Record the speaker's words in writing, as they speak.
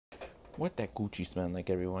What that Gucci smell like,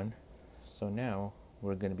 everyone? So now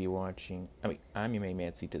we're gonna be watching. I'm your main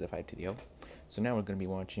man, C to the 5 to the O. So now we're gonna be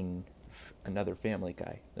watching another Family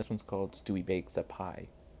Guy. This one's called Stewie Bakes a Pie.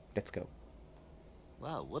 Let's go.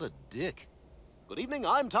 Wow, what a dick. Good evening,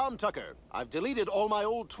 I'm Tom Tucker. I've deleted all my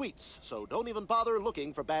old tweets, so don't even bother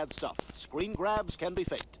looking for bad stuff. Screen grabs can be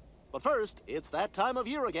faked. But first, it's that time of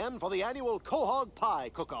year again for the annual Quahog Pie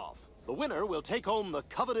Cook-Off. The winner will take home the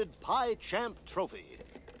coveted Pie Champ trophy.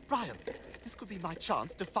 Brian, this could be my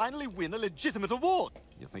chance to finally win a legitimate award.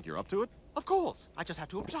 You think you're up to it? Of course. I just have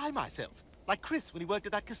to apply myself. Like Chris when he worked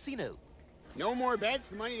at that casino. No more bets.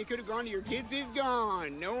 The money that could have gone to your kids is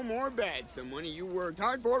gone. No more bets. The money you worked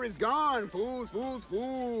hard for is gone. Fools, fools,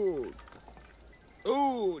 fools.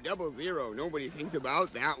 Ooh, 0-0. Nobody thinks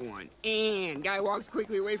about that one. And guy walks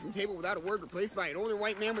quickly away from table without a word, replaced by an older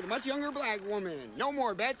white man with a much younger black woman. No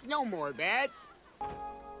more bets. No more bets.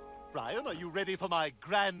 Brian, are you ready for my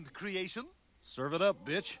grand creation? Serve it up,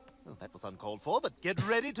 bitch. Well, that was uncalled for, but get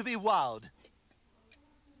ready to be wowed.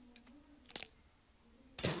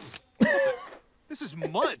 This is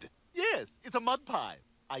mud. Yes, it's a mud pie.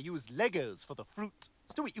 I use Legos for the fruit.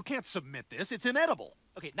 Stewie, you can't submit this. It's inedible.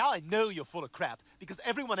 Okay, now I know you're full of crap because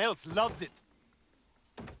everyone else loves it.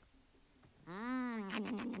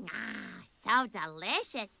 So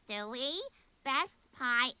delicious, Stewie. Best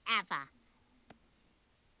pie ever.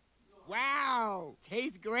 Wow.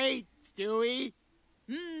 Tastes great, Stewie.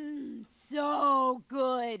 So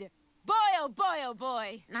good. Boy, oh boy, oh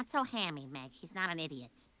boy. Not so hammy, Meg. He's not an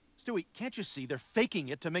idiot. Stewie, can't you see they're faking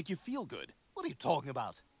it to make you feel good? What are you talking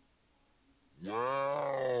about? So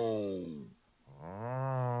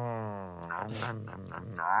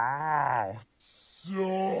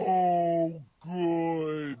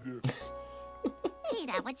good.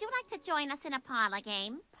 Peter, would you like to join us in a parlor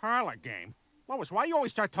game? Parlor game? Lois, why you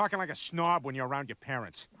always start talking like a snob when you're around your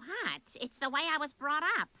parents? What? It's the way I was brought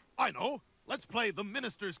up. I know. Let's play the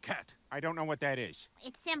minister's cat. I don't know what that is.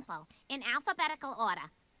 It's simple. In alphabetical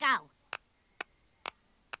order. Go.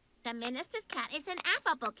 The minister's cat is an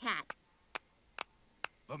affable cat.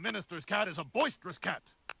 The minister's cat is a boisterous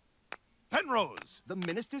cat. Penrose. The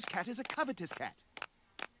minister's cat is a covetous cat.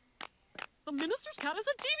 The minister's cat is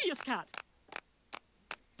a devious cat.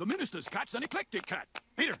 The minister's cat's an eclectic cat.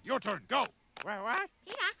 Peter, your turn. Go. What?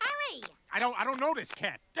 Peter, hurry. I don't know this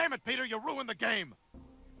cat. Damn it, Peter, you ruined the game.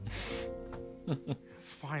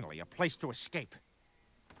 Finally, a place to escape.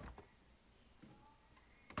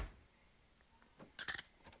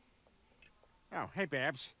 Oh, hey,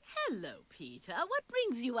 Babs. Hello, Peter. What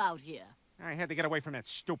brings you out here? I had to get away from that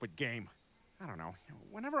stupid game. I don't know.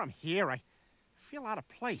 Whenever I'm here, I feel out of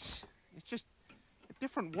place. It's just a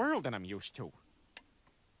different world than I'm used to.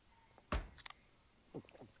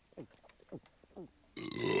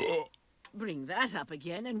 Bring that up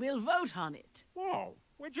again and we'll vote on it. Whoa,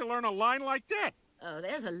 where'd you learn a line like that? Oh,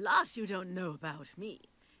 there's a lot you don't know about me.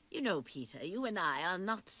 You know, Peter, you and I are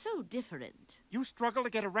not so different. You struggle to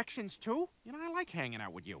get erections, too? You know, I like hanging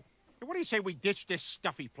out with you. Hey, what do you say we ditch this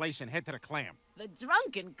stuffy place and head to the Clam? The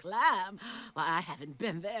Drunken Clam? Why, I haven't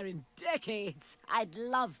been there in decades. I'd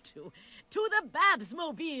love to. To the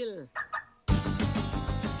Babsmobile.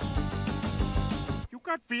 You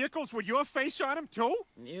got vehicles with your face on them, too?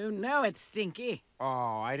 You know it's Stinky.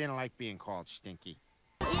 Oh, I didn't like being called Stinky.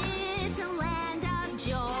 It's a land of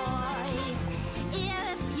joy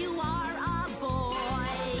if you are a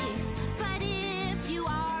boy. But if you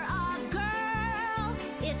are a girl,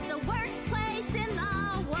 it's the worst place in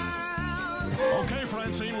the world. Okay,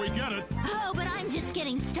 Francine, we get it. Oh, but I'm just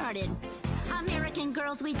getting started. American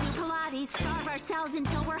girls, we do Pilates, starve ourselves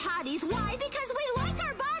until we're hotties. Why? Because we like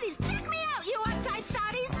our bodies. Check me out, you uptight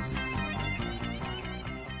Saudis.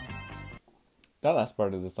 That last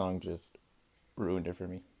part of the song just ruined it for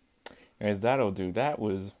me. Anyways, that'll do.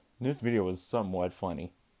 This video was somewhat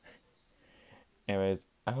funny. Anyways,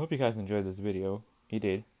 I hope you guys enjoyed this video. If you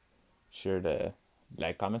did, sure to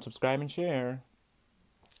like, comment, subscribe, and share.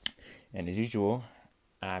 And as usual,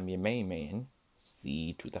 I'm your main man,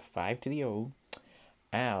 C to the 5 to the O.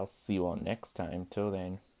 I'll see you all next time. Till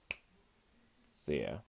then, see ya.